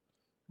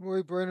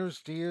Muy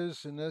buenos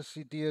días en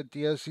ese día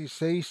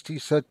 16 de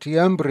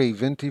septiembre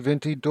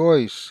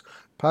 2022.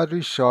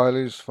 Padre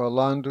Charles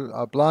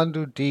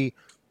hablando de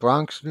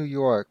Bronx, New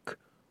York.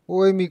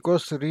 Hoy me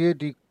gustaría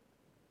de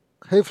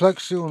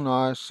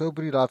reflexionar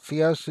sobre la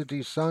fiesta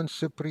de San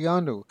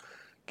Cipriano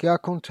que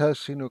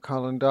acontece no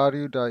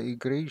calendário da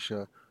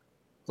igreja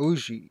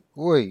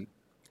hoy.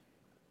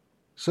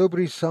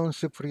 Sobre San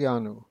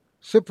Cipriano.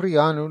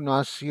 Cipriano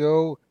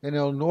nació en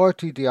el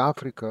norte de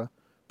África,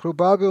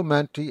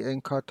 probablemente en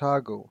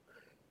Cartago,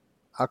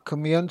 a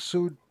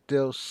comienzo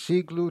del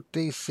siglo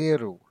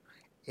III,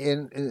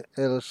 en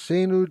el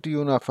seno de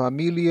una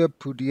familia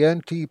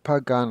pudiente y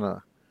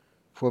pagana,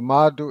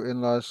 formado en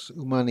las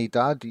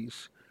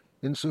humanidades.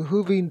 En su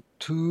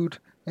juventud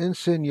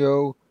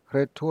enseñó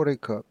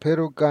retórica,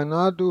 pero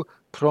ganado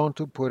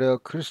pronto por el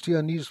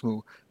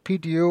cristianismo,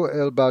 pidió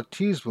el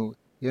bautismo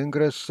y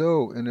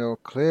ingresó en el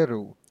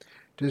clero,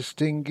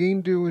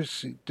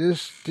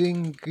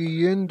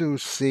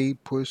 distinguiéndose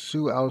por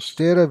su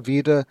austera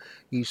vida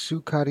y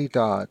su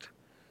caridad.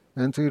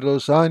 Entre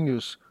los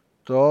años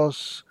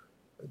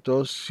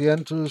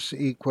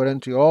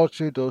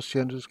 248 y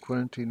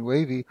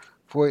 249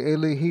 fue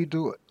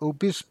elegido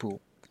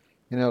obispo.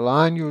 En el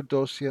año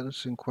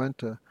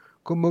 250,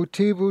 con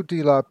motivo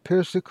de la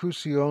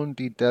persecución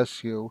de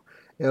Decio,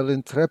 el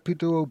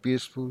intrépido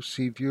obispo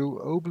se vio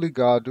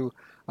obligado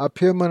a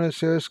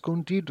permanecer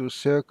escondido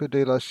cerca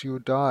de la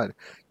ciudad,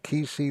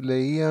 que se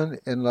leían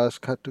en las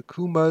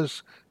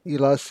catacumbas y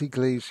las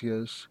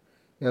iglesias.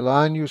 El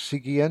año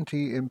siguiente,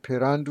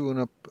 imperando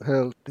una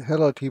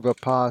relativa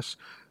paz,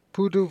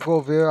 pudo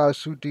volver a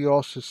su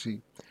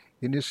diócesis,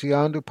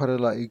 iniciando para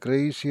la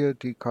Iglesia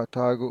de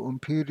Cartago un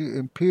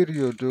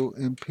período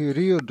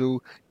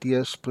de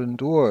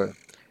esplendor.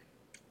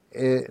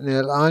 En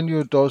el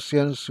año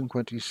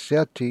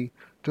 257,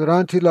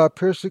 durante la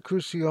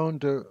persecución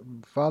de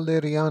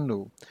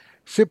Valeriano,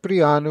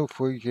 Cipriano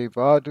fue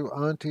llevado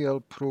ante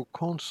el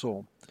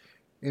procónsul,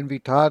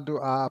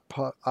 invitado a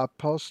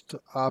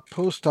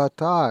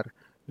apostatar,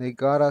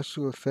 negar a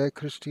su fe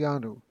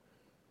cristiana.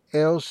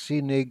 Él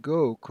se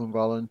negó con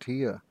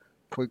valentía.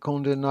 Fue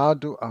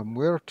condenado a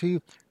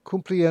muerte,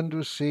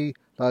 cumpliéndose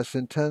la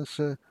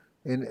sentencia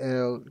en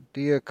el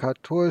día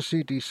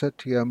 14 de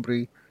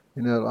septiembre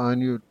en el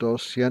año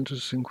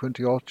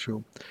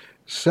 258.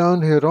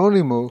 San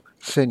Jerónimo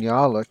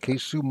señala que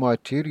su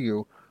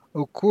martirio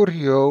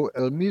ocurrió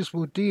el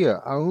mismo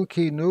día,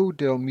 aunque no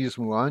del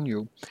mismo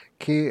año,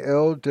 que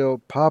el del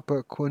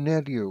Papa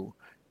Cornelio,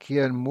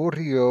 quien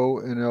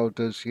murió en el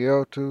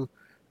desierto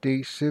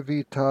de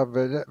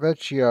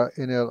Civitavecchia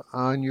en el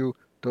año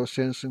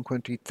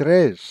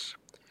 253,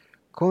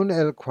 con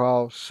el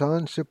cual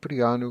San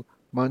Cipriano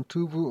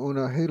mantuvo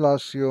una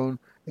relación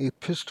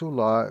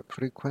epistolar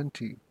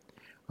frecuente.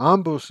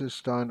 Ambos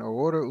están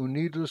ahora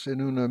unidos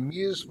en una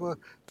misma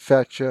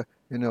fecha.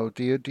 En el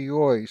día de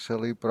hoy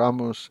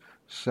celebramos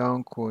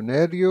San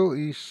Cornelio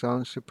y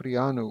San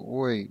Cipriano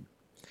hoy.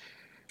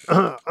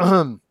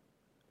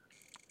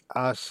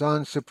 A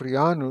San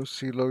Cipriano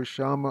se lo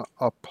llama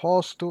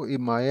apóstol y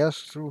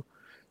maestro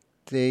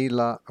de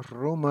la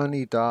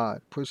romanidad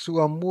por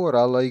su amor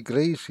a la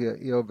iglesia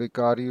y el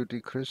vicario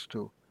de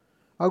Cristo.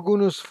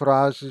 Algunas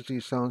frases de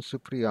San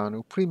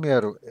Cipriano.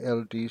 Primero,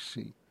 él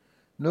dice: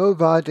 no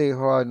va a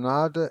dejar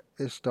nada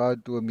estar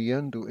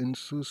durmiendo en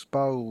sus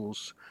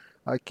baúls,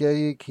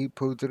 aquello que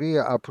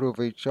podría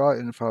aprovechar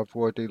en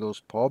favor de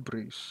los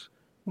pobres.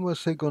 Una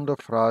segunda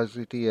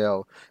frase de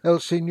él: el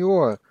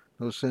Señor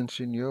nos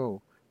enseñó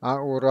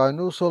a orar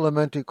no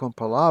solamente con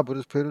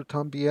palabras, pero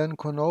también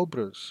con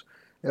obras.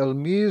 Él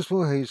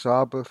mismo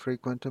rezaba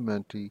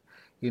frecuentemente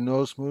y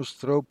nos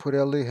mostró por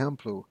el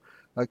ejemplo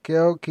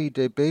aquello que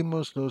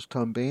debemos nos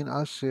también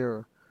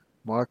hacer.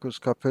 Marcos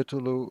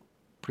capítulo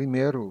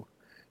 1.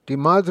 De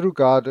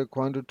madrugada,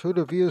 cuando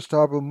todavía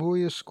estaba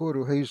muy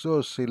oscuro,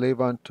 Jesús se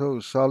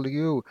levantó,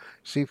 salió,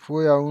 se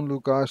fue a un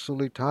lugar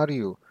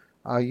solitario.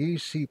 Allí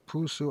se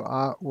puso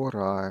a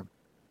orar.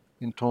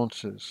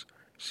 Entonces,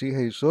 si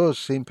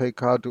Jesús sin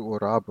pecado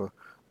oraba,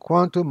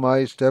 ¿cuánto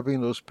más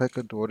deben los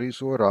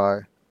pecadores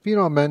orar?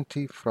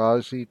 Finalmente,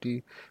 frase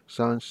de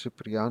San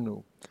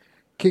Cipriano: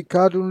 que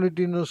cada uno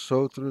de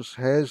nosotros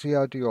rece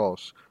a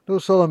Dios, no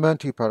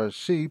solamente para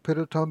sí,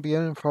 pero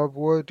también en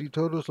favor de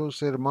todos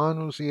los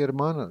hermanos y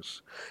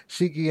hermanas,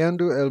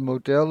 siguiendo el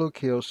modelo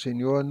que el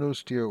Señor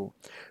nos dio,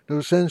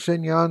 nos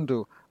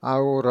enseñando a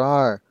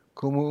orar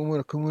como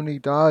una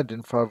comunidad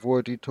en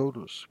favor de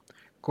todos.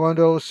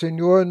 Cuando el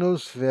Señor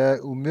nos ve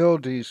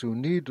humildes,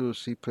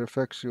 unidos y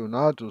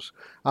perfeccionados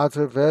a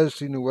través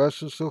de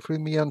nuestros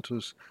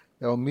sufrimientos,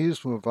 Él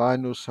mismo va a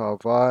nos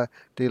salvar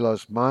de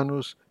las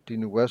manos de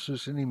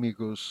nuestros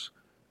enemigos.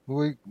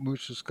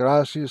 Muchas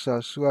gracias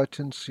a su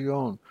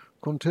atención.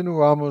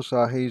 Continuamos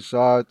a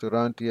rezar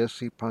durante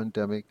esta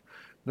pandemia.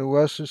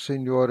 Nuestra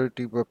Señora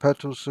de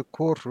Perpetuo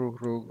Socorro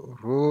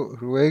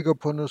ruega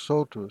por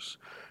nosotros.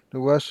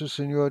 Nuestra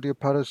Señora de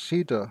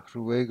Aparecida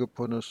ruega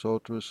por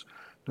nosotros.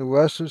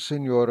 Nuestra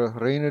Señora,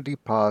 Reina de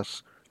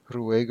Paz,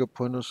 ruega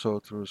por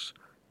nosotros.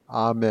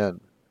 Amén.